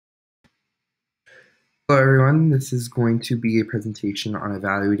Hello everyone, this is going to be a presentation on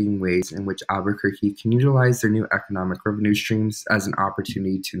evaluating ways in which Albuquerque can utilize their new economic revenue streams as an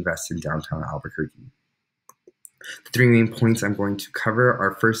opportunity to invest in downtown Albuquerque. The three main points I'm going to cover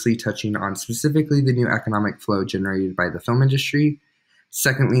are firstly touching on specifically the new economic flow generated by the film industry,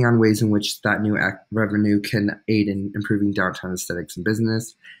 secondly on ways in which that new revenue can aid in improving downtown aesthetics and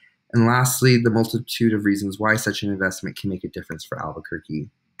business, and lastly the multitude of reasons why such an investment can make a difference for Albuquerque.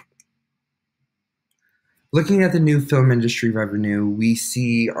 Looking at the new film industry revenue, we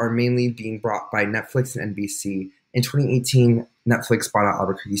see are mainly being brought by Netflix and NBC. In 2018, Netflix bought out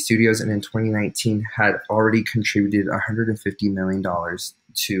Albuquerque Studios, and in 2019 had already contributed $150 million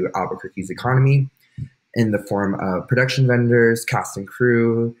to Albuquerque's economy in the form of production vendors, cast and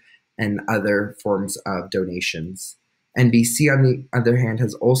crew, and other forms of donations. NBC, on the other hand,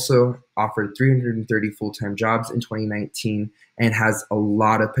 has also offered 330 full-time jobs in 2019 and has a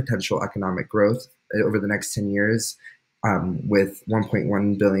lot of potential economic growth over the next 10 years, with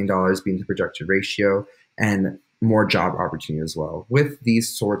 $1.1 billion being the projected ratio and more job opportunity as well. With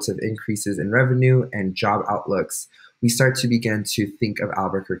these sorts of increases in revenue and job outlooks, we start to begin to think of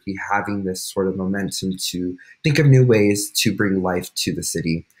Albuquerque having this sort of momentum to think of new ways to bring life to the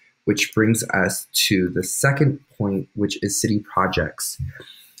city, which brings us to the second point, which is city projects.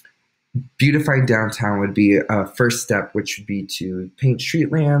 Beautifying downtown would be a first step, which would be to paint street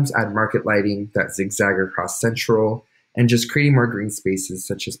lamps, add market lighting that zigzag across Central, and just creating more green spaces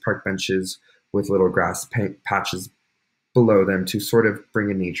such as park benches with little grass patches below them to sort of bring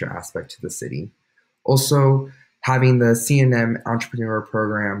a nature aspect to the city. Also, having the C&M entrepreneur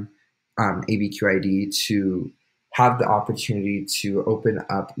program, ABQID, to have the opportunity to open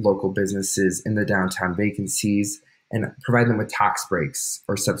up local businesses in the downtown vacancies and provide them with tax breaks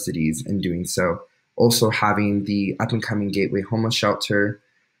or subsidies in doing so. Also having the up-and-coming Gateway Homeless Shelter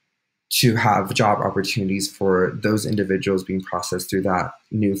to have job opportunities for those individuals being processed through that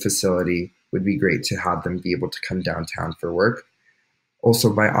new facility would be great to have them be able to come downtown for work.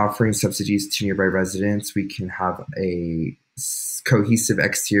 Also, by offering subsidies to nearby residents, we can have a cohesive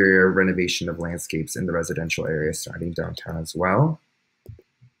exterior renovation of landscapes in the residential area surrounding downtown as well.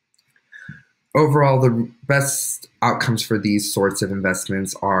 Overall, the best outcomes for these sorts of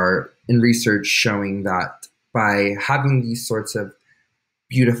investments are in research showing that by having these sorts of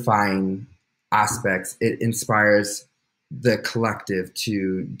beautifying aspects, it inspires the collective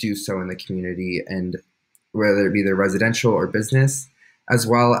to do so in the community, and whether it be the residential or business, as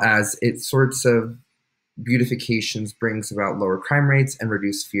well as it sorts of beautifications brings about lower crime rates and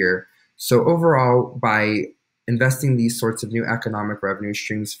reduced fear. So overall, by investing these sorts of new economic revenue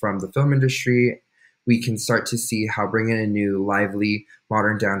streams from the film industry, we can start to see how bringing a new, lively,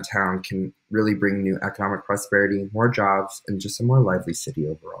 modern downtown can really bring new economic prosperity, more jobs, and just a more lively city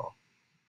overall.